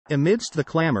Amidst the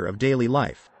clamor of daily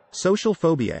life, social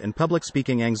phobia and public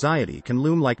speaking anxiety can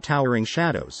loom like towering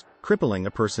shadows, crippling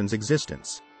a person's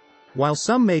existence. While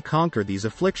some may conquer these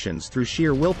afflictions through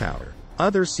sheer willpower,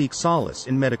 others seek solace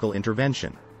in medical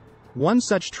intervention. One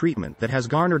such treatment that has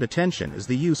garnered attention is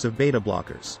the use of beta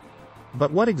blockers.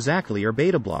 But what exactly are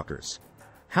beta blockers?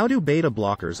 How do beta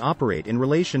blockers operate in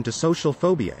relation to social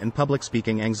phobia and public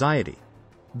speaking anxiety?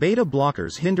 Beta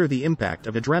blockers hinder the impact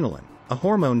of adrenaline, a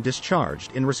hormone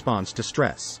discharged in response to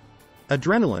stress.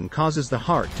 Adrenaline causes the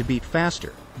heart to beat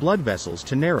faster, blood vessels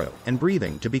to narrow, and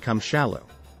breathing to become shallow.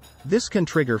 This can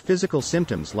trigger physical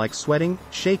symptoms like sweating,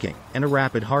 shaking, and a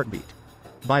rapid heartbeat.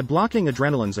 By blocking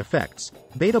adrenaline's effects,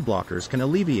 beta blockers can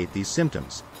alleviate these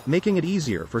symptoms, making it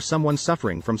easier for someone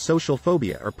suffering from social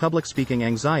phobia or public speaking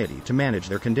anxiety to manage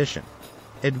their condition.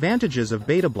 Advantages of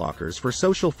beta blockers for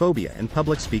social phobia and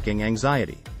public speaking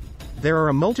anxiety. There are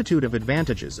a multitude of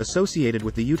advantages associated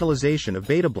with the utilization of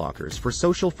beta blockers for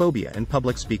social phobia and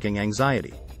public speaking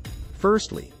anxiety.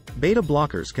 Firstly, beta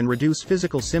blockers can reduce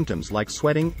physical symptoms like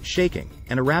sweating, shaking,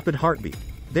 and a rapid heartbeat,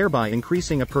 thereby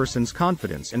increasing a person's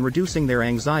confidence and reducing their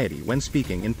anxiety when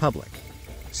speaking in public.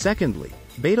 Secondly,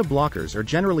 beta blockers are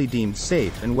generally deemed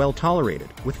safe and well tolerated,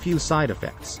 with few side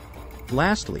effects.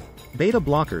 Lastly, beta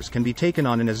blockers can be taken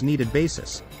on an as-needed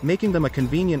basis, making them a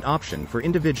convenient option for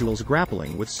individuals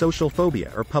grappling with social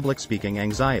phobia or public speaking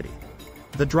anxiety.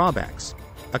 The drawbacks.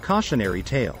 A cautionary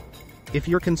tale. If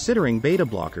you're considering beta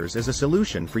blockers as a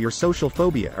solution for your social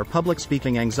phobia or public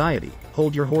speaking anxiety,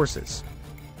 hold your horses.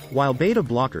 While beta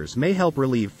blockers may help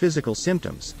relieve physical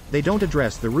symptoms, they don't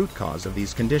address the root cause of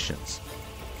these conditions.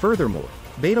 Furthermore,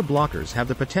 beta blockers have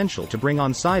the potential to bring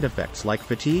on side effects like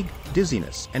fatigue,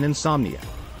 dizziness, and insomnia.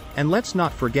 And let's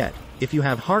not forget, if you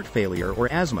have heart failure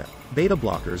or asthma, beta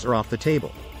blockers are off the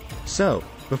table. So,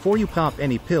 before you pop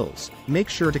any pills, make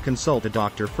sure to consult a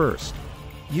doctor first.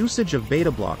 Usage of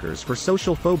beta blockers for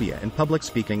social phobia and public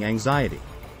speaking anxiety.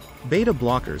 Beta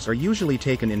blockers are usually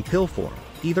taken in pill form,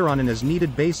 either on an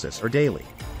as-needed basis or daily.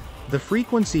 The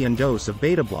frequency and dose of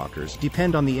beta blockers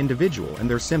depend on the individual and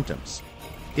their symptoms.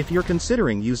 If you're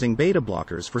considering using beta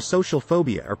blockers for social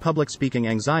phobia or public speaking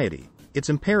anxiety, it's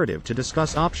imperative to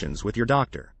discuss options with your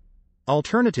doctor.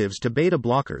 Alternatives to beta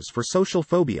blockers for social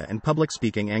phobia and public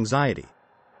speaking anxiety.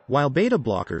 While beta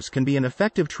blockers can be an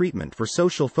effective treatment for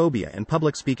social phobia and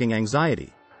public speaking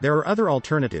anxiety, there are other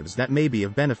alternatives that may be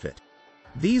of benefit.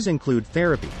 These include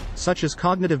therapy, such as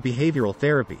cognitive behavioral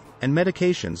therapy, and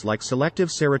medications like selective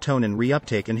serotonin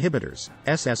reuptake inhibitors,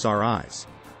 SSRIs.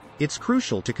 It's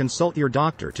crucial to consult your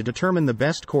doctor to determine the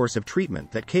best course of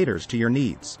treatment that caters to your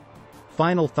needs.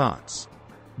 Final thoughts.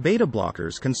 Beta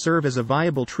blockers can serve as a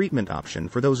viable treatment option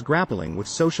for those grappling with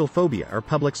social phobia or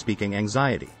public speaking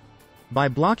anxiety. By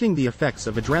blocking the effects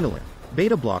of adrenaline,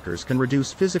 beta blockers can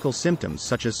reduce physical symptoms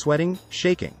such as sweating,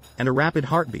 shaking, and a rapid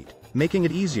heartbeat, making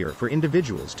it easier for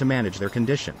individuals to manage their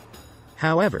condition.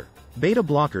 However, beta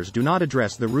blockers do not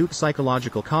address the root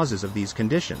psychological causes of these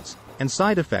conditions, and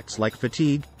side effects like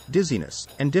fatigue, dizziness,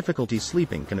 and difficulty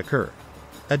sleeping can occur.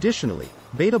 Additionally,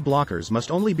 beta blockers must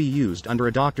only be used under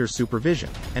a doctor's supervision,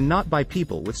 and not by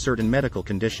people with certain medical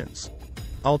conditions.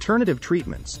 Alternative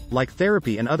treatments, like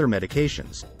therapy and other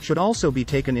medications, should also be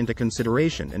taken into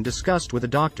consideration and discussed with a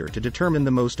doctor to determine the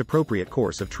most appropriate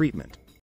course of treatment.